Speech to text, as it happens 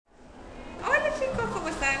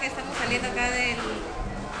saliendo acá del...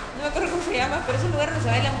 No me acuerdo cómo se llama, pero es un lugar donde se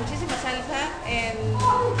baila muchísima salsa en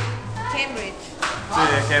Cambridge. Sí,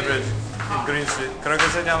 en Cambridge, en Green Street. Creo que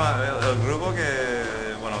se llama el grupo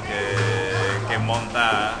que, bueno, que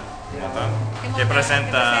monta, que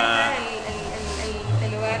presenta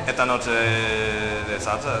el lugar. esta noche de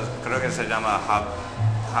salsa. Creo que se llama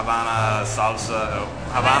Havana Salsa,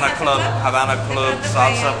 Havana Club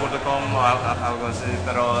Salsa.com o algo así,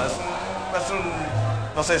 pero es un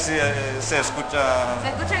no sé si se escucha. ¿Se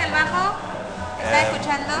escucha en el bajo? ¿Está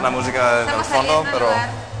escuchando? La música en el fondo, pero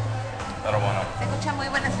bueno. Se escucha muy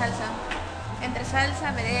buena salsa. Entre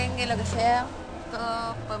salsa, merengue, lo que sea,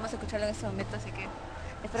 todo podemos escucharlo en este momento, así que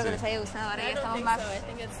espero que les haya gustado. Ahora ya estamos más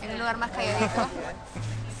en un lugar más calladito.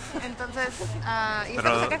 Entonces, y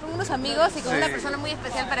estamos acá con unos amigos y con una persona muy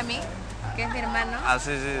especial para mí, que es mi hermano.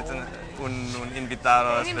 Sí, un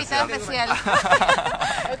invitado especial.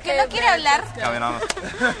 Que no quiere hablar. Caminamos.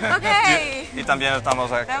 Okay. Y también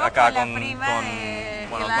estamos acá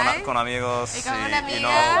con amigos y con una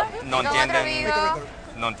amiga, y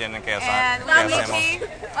no entienden qué hacemos.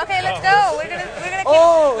 Okay, let's go.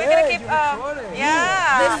 We're gonna keep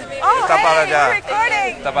yeah. Está para allá. We're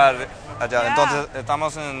recording. Está para allá. Entonces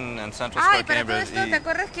estamos en Central Square, pero todo Cambridge. esto, ¿te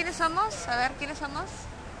acuerdas quiénes somos? A ver, ¿quiénes somos?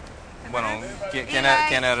 Bueno, ¿quién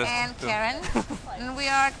eres and tú? Karen. And we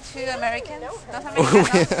are two Americans. Dos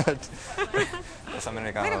americanos. Los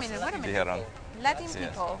americanos Wait a minute. dijeron. Latin Sí,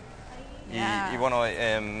 people. Y bueno,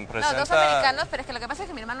 No, presenta... dos americanos, pero es que lo que pasa es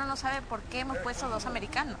que mi hermano no sabe por qué hemos puesto dos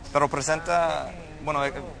americanos. Pero presenta... Bueno,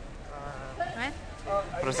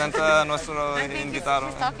 presenta a nuestro invitado.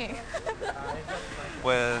 He's talking.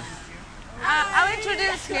 Pues... I'll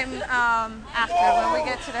introduce him after when we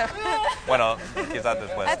get to the... Bueno, quizás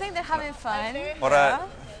después. I think they're having fun. Ahora,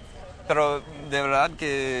 pero de verdad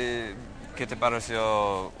que te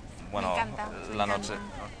pareció, bueno, Me encanta, la me noche.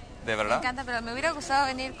 encanta. ¿De Me verdad? encanta, pero me hubiera gustado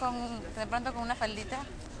venir de pronto con una faldita,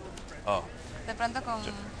 Oh, de pronto con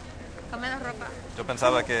menos ropa. yo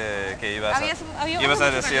pensaba que ibas Había a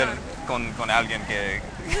mucho decir calor. con alguien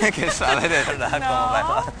que sabe de verdad No, cómo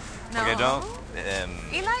bailar. no. Porque yo...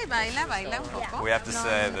 Eli baila un poco. we have to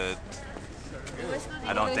say that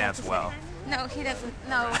I don't dance well. No, he doesn't.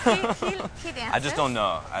 No, he dances. I just don't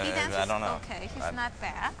know. He dances I don't know. okay. He's not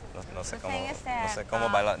bad. No sé The cómo, thing is that, no sé cómo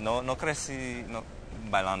bailar. No crecí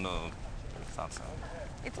bailando salsa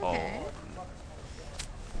It's o okay.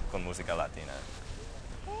 con música latina.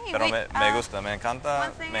 Hey, Pero wait, me gusta, me encanta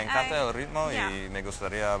one thing el ritmo yeah. y me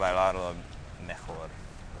gustaría bailarlo mejor.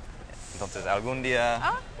 Entonces, algún día...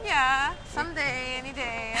 Oh, yeah. Someday, any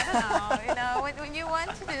day. I don't know. You know, when you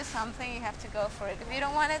want to do something, you have to go for it. If you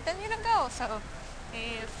don't want it, then you don't go. So,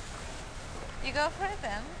 if you go for it,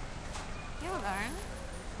 then you'll learn.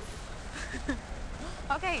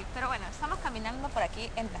 Okay, pero bueno, estamos caminando por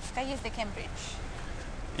aquí en las calles de Cambridge.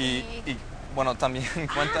 Y bueno, también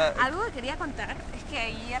cuenta... Algo que quería contar es que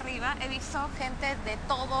ahí arriba he visto gente de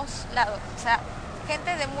todos lados. O sea,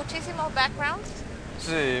 gente de muchísimos backgrounds. Sí,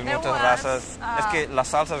 There muchas was, razas. Es que la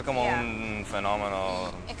salsa es como yeah. un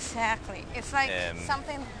fenómeno. Exactly. It's like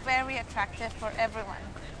something very attractive for everyone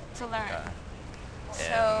to learn.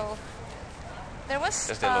 So, there was...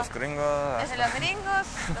 Desde los gringos. Desde los gringos,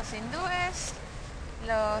 los hindúes,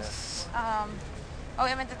 los...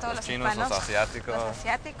 obviamente todos los chinos, hispanos. los asiáticos. Los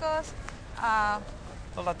asiáticos.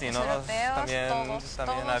 Los latinos los europeos, también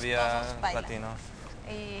todos había bailan. latinos.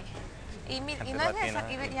 Y Gente no es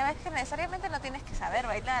latina. y ya ves que necesariamente no tienes que saber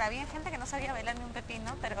bailar. Había gente que no sabía bailar ni un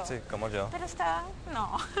pepino, pero... Sí, como yo. Pero estaban...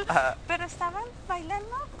 No. Pero estaban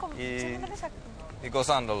bailando como... Y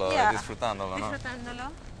gozándolo, Yeah. disfrutándolo, ¿no? Disfrutándolo.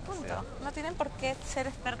 Punto. Sí. No tienen por qué ser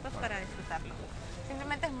expertos para disfrutarlo.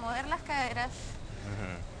 Simplemente es mover las caderas,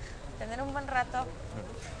 tener un buen rato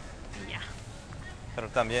y ya. Pero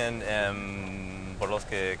también, por los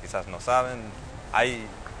que quizás no saben, hay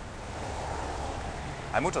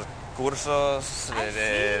muchos cursos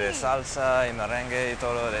de salsa y merengue y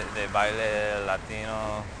todo, de baile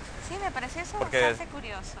latino. Sí, me pareció eso Porque bastante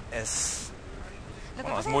curioso. Lo que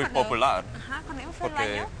pasa es es muy que cuando- popular. Ajá, cuando íbamos al Porque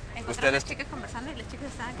baño, encontré a ustedes- las chicas conversando y las chicas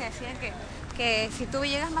estaban que decían que si tú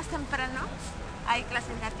llegas más temprano, hay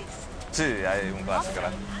clases gratis. Sí, hay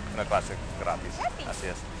una clase gratis. Así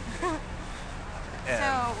es.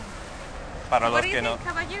 So, Para what los do you que no... think?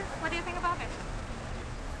 How about you? What do you think about it?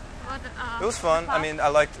 It was fun. I mean, I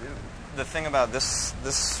liked the thing about this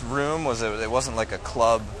room was it wasn't like a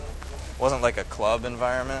club. Wasn't like a club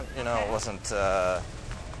environment, you know. Okay. It wasn't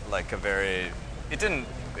like a very.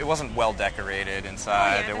 It wasn't well decorated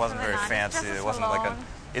inside. yeah, It wasn't very definitely not. It's fancy. just a It wasn't like a. salon.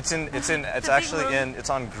 It's in. It's a big actually room. it's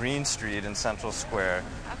on Green Street in Central Square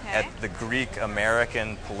Okay. at the Greek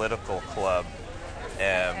American Political Club.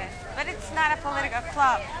 Okay. But it's not a political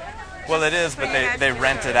club. Well, it is, but they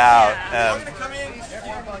rent it out. Yeah.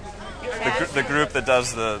 The group that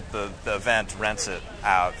does the event rents it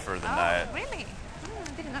out for the night. Really? I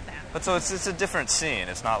didn't know that. But so it's a different scene.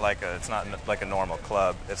 It's not like a normal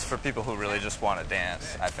club. It's for people who really just want to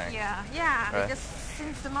dance, I think. Yeah. Right. Because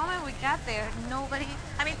since the moment we got there, nobody.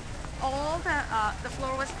 I mean, all the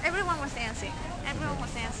floor was. Everyone was dancing. Everyone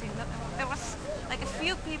was dancing. There was like a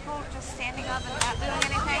few people just standing up and not doing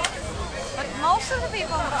anything. But most of the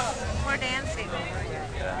people were dancing.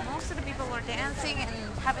 Yeah. Most of the people were dancing and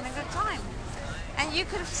having a good time. And you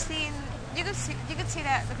could have seen. You could see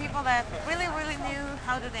that the people that really knew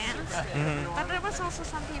how to dance. Mm-hmm. But there was also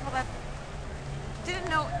some people that didn't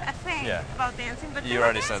know a thing about dancing. But You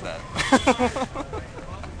already said that.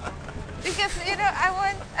 Because I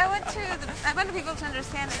want people to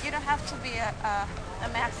understand that you don't have to be a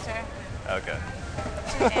master Okay.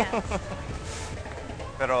 to dance.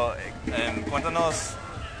 Pero cuéntanos,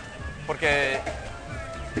 porque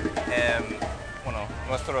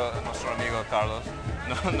nuestro amigo Carlos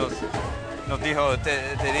nos dijo,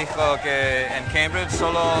 te dijo que en Cambridge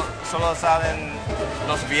solo salen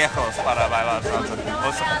los viejos para bailar salsa.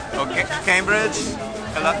 Cambridge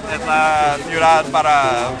es la ciudad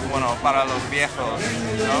para los viejos,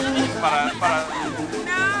 ¿no? Para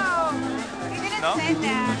No, you didn't ¿No? say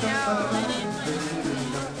that. No.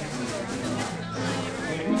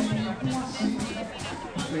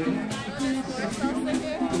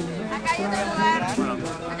 Acá hay otro lugar.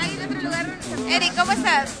 Acá hay otro lugar. Eric, ¿cómo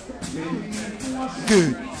estás?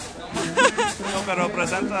 No, pero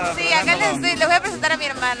presenta. Sí, acá les voy a presentar a mi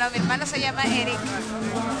hermano. Mi hermano se llama Eric.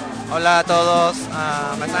 Hola a todos,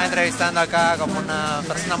 me están entrevistando acá como una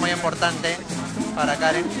persona muy importante para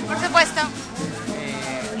Karen. Por supuesto.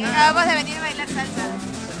 Y acabamos de venir a bailar salsa.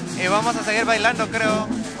 Y vamos a seguir bailando, creo,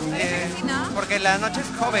 Sí, ¿no? porque la noche es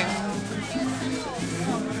joven.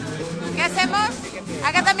 ¿Qué hacemos?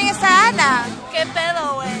 Acá también está Ana. ¿Qué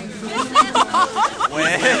pedo, güey?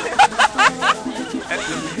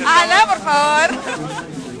 Ana, por favor.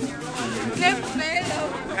 ¿Qué pedo?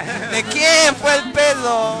 ¿De quién fue el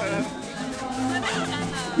pedo?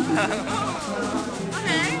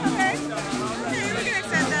 Okay, we can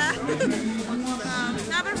accept that.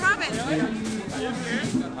 Now, but Robin.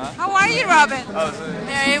 How are you, Robin?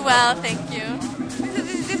 Very well, thank you.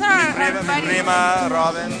 These are our Mi buddies. prima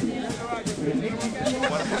Robin.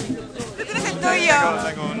 Tú tienes el tuyo.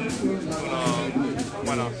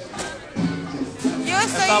 Bueno,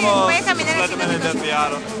 Voy a caminar en 5 completamente minutos.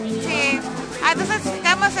 desviados. Sí. Entonces, ¿qué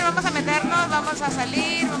vamos a hacer? Vamos a meternos, vamos a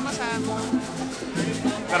salir, vamos a...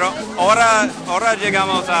 Pero ahora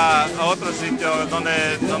llegamos a otro sitio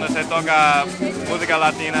donde se toca música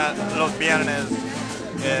latina los viernes,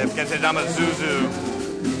 que se llama Zuzu.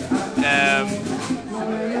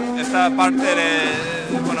 Esta parte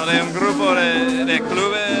de un grupo de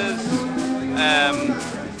clubes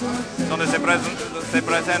donde se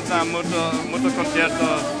presentan muchos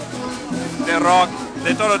conciertos de rock,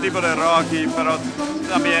 de todo tipo de rock, pero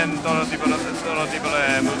también todo tipo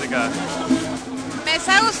de música. Me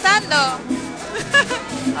está gustando.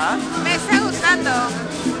 ¿Ah? Me está gustando.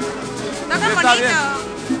 Toca Está bonito. bien.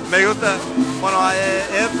 Me gusta. Bueno,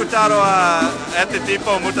 he escuchado a este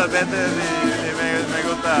tipo muchas veces y me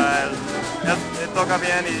gusta. Él toca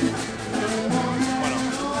bien y... Bueno,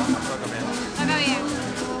 toca bien. Toca bien.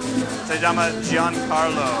 Se llama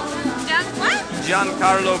Giancarlo. ¿What?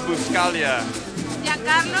 Giancarlo Buscaglia.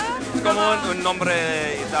 ¿Giancarlo? Como un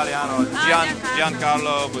nombre italiano.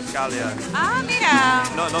 Giancarlo Buscaglia. Ah, mira.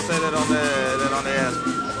 No sé de dónde es.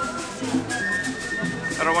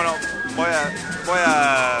 Pero bueno, voy a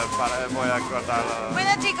cortarlo.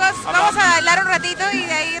 Bueno, chicos, vamos a bailar un ratito y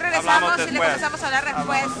de ahí Hablamos regresamos y les después. comenzamos a hablar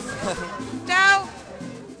después. Chao.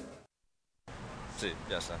 Sí,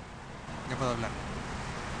 ya está. ¿Ya puedo hablar?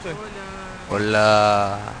 Sí.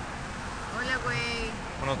 Hola. Hola, güey.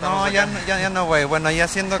 Bueno, estamos No, acá. ya no, güey. Bueno, ya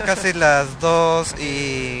siendo casi las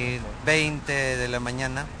 2:20 de la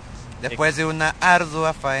mañana, después de una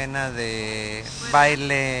ardua faena de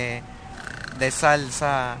baile, de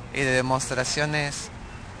salsa y de demostraciones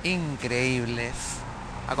increíbles,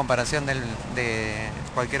 a comparación de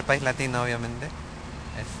cualquier país latino, obviamente,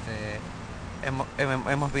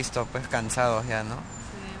 hemos visto pues cansados ya, ¿no? Sí,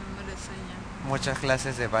 me muero de sueño. Muchas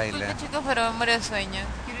clases de baile. Bueno, chicos, pero me muero de sueño.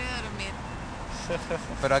 Quiero ir a dormir.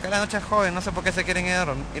 Pero acá la noche es joven, no sé por qué se quieren ir a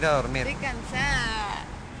dormir. Estoy cansada.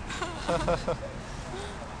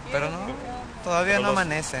 Pero no, todavía Pero no los-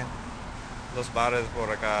 amanece. Los bares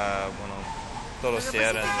por acá, bueno, todos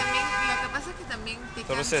cierran. Lo que pasa es que también te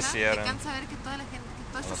Todos se cierran. cansa ver que toda la gente, que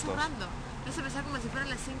todo está Bueno, todos. cerrando. Es empezar como si fueran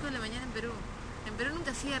las 5 de la mañana en Perú. En Perú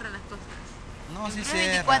nunca cierran las cosas. No, sí Siempre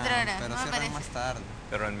 24 cierran, horas, pero no me cierran parece. más tarde.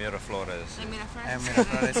 Pero en Miraflores. En Miraflores. En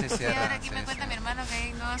Miraflores sí Sí, cierran. ahora aquí sí, me cuenta sí. mi hermano que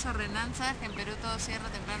hay nuevas ordenanzas, que en Perú todo cierra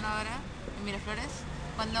temprano ahora, en Miraflores.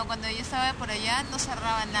 Cuando yo estaba por allá no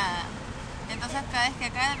cerraba nada. Entonces cada vez que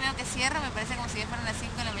acá veo que cierra me parece como si ya fueran las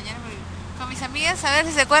 5 de la mañana. Porque con mis amigas a ver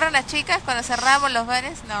si se acuerdan las chicas cuando cerramos los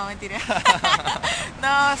bares. No, mentira.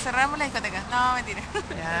 No, cerramos la discoteca. No, mentira.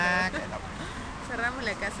 Ya, que no. Cerramos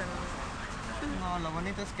la casa. No, lo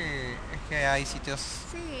bonito es que hay sitios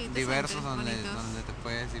Sí, diversos donde bonitos. te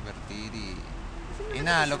puedes divertir y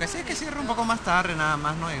nada, lo que sí es que cierra un poco más tarde nada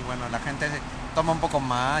más, ¿no? Y bueno, la gente toma un poco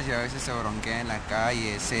más y a veces se bronquea en la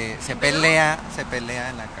calle, se pelea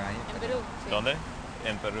en la calle. En Perú. Sí. ¿Dónde?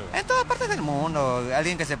 En Perú. En todas partes del mundo,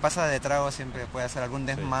 alguien que se pasa de trago siempre puede hacer algún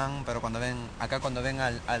desmán, pero cuando ven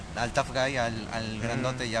al tough guy, al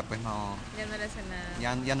grandote, ya pues no, Ya no le hacen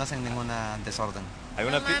nada. ya no hacen ninguna desorden. Hay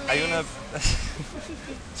No hay una... mames.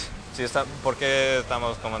 Sí, ¿por qué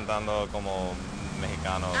estamos comentando como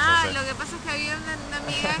mexicanos? Ah, O sea, lo que pasa es que había una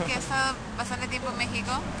amiga que ha estado bastante tiempo en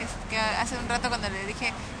México, que hace un rato cuando le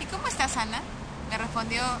dije, ¿y cómo estás, Ana? Me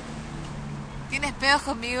respondió, ¿tienes pedos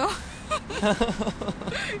conmigo?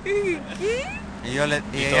 ¿Qué? Y ella todo, le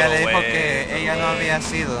dijo güey, que todo, ella no güey. había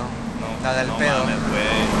sido la del no pedo. mames,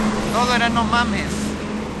 güey. Todo era no mames.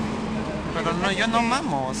 Pero no, yo no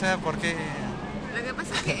mamo, o sea, porque Lo que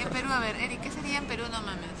pasa es que en Perú, a ver, Eric, ¿qué sería en Perú no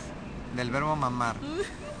mames? del verbo mamar.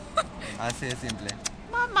 Así de simple.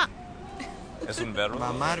 Mamá. ¿Es un verbo?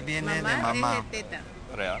 Mamar viene de Mamá mamá. es de teta.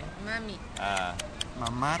 Real. Mami. Ah,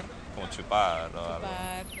 Mamar, como chupar o algo.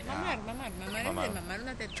 Mamar es Mamar. de mamar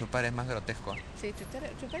una teta. chupar es más grotesco. Sí,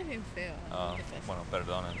 chupar es bien feo. Ah, Qué feo. bueno,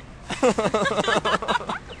 perdonen.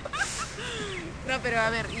 No, pero a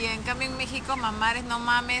ver, y en cambio en México mamar es no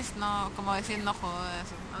mames, no, como decir no jodas,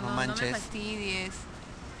 No no me manches. fastidies,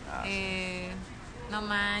 Ah, no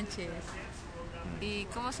manches. ¿Y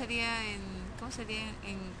cómo sería en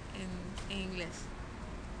inglés?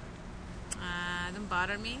 Don't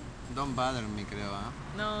bother me. Don't bother me, creo, ¿ah?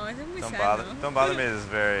 No, eso es muy Don't bother me is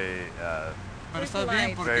very... Pero Very está polite.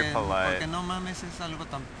 bien Very polite. porque no mames es algo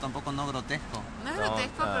tampoco no grotesco. No es No,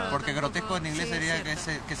 grotesco, pero Porque tampoco- grotesco en inglés sí, es sería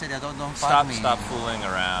cierto. que sería don't fuck me. stop fooling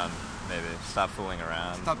around, maybe. Stop fooling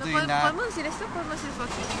around. Stop ¿No doing that. ¿Podemos decir esto? ¿Podemos decir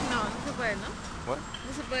fucking? No, no se puede, ¿no? What?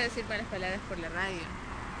 No se puede decir malas palabras por la radio.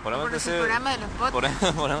 Podemos Por decir... el programa de los podcasts.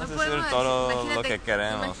 Podemos No decir podemos todo lo imagínate- que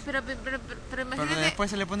queremos. Pero Pero imagínate... después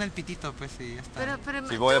se le pone el pitito, pues sí, ya está. Pero,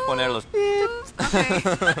 Si voy a poner los... Ok.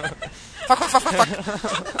 Fuck, fuck, fuck, fuck, fuck.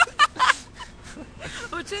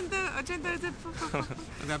 80 veces...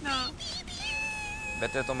 No.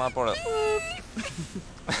 Vete a tomar por...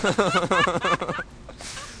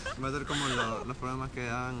 Va a ser como los programas que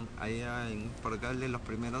daban ahí por cable, los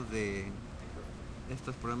primeros de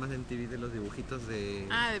estos programas de MTV de los dibujitos de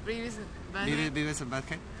Ah, de Previous... Beavis and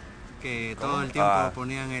Butthead, que ¿Cómo? todo el tiempo Ah.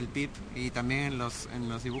 ponían el pip, y también en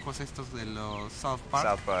los dibujos estos de los South Park,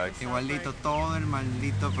 South Park. igualito todo el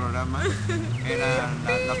maldito programa era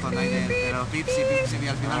la tonalidad de los pips y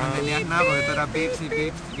al final no entendías nada porque todo era pips y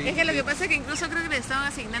pips. Es que lo que pasa es que incluso creo que le estaban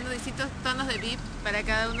asignando distintos tonos de beep para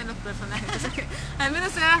cada uno de los personajes. Entonces que al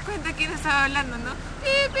menos te das cuenta quién estaba hablando, ¿no?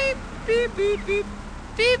 Pip, pip, pip, pip, pip,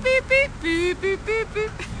 pip, pip, pip, pip, pip,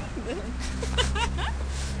 pip.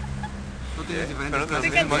 Tú tienes diferentes Pero no Estoy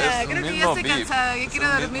clases de mismo- cansada, es un creo que ya mismo estoy beep. cansada, ya Es quiero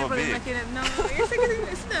un dormir mismo porque beep. imagínate. No, ya sé que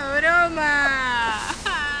es una broma.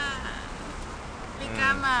 Mi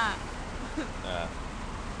cama. Ah,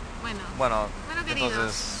 Bueno. bueno, Bueno, queridos,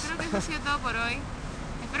 entonces... creo que eso ha sido todo por hoy.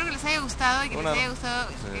 Espero que les haya gustado y que Una- les haya gustado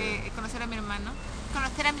sí. conocer a mi hermano.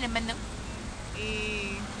 Conocer a mi hermano.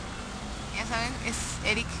 Y ya saben, es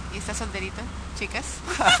Eric y está solterito, chicas.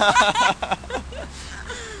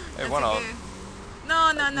 Así bueno, que-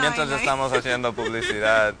 No, mientras ay, no. estamos haciendo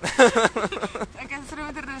publicidad, Acá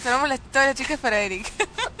solamente reservamos todas las chicas para Eric.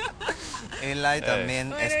 Eli también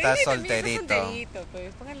Bueno, está Eric también solterito. está solterito,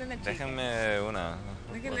 pues. Póngale una chica. déjenme una.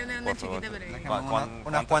 Déjenle una por favor. chiquita para él. Déjenme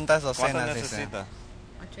unas cuantas docenas, ¿Cuántas dice. necesita?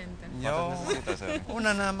 80. Yo ¿Cuántas necesitas, Eric?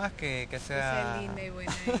 una nada más que Que sea sea linda y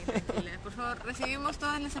buena y tranquila. Por favor, recibimos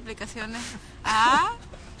todas las aplicaciones a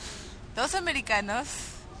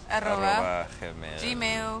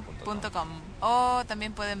dosamericanos@gmail.com o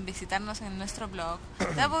también pueden visitarnos en nuestro blog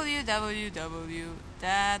www.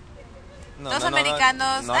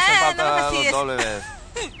 Dosamericanos. No hace Ah, falta no me los fastidies. dobles.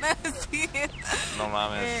 No, sí. No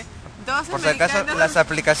mames. Dos Por si acaso, americanos. las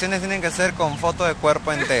aplicaciones tienen que ser con foto de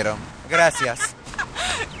cuerpo entero. Gracias.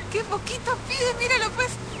 Qué poquito pide, míralo pues.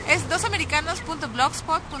 Es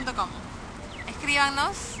dosamericanos.blogspot.com.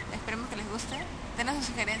 Escríbanos, esperemos que les guste. Denos sus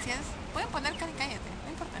sugerencias. Pueden poner cállate, no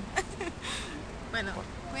importa. Bueno,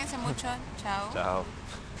 Cuídense mucho. Chao. Chao.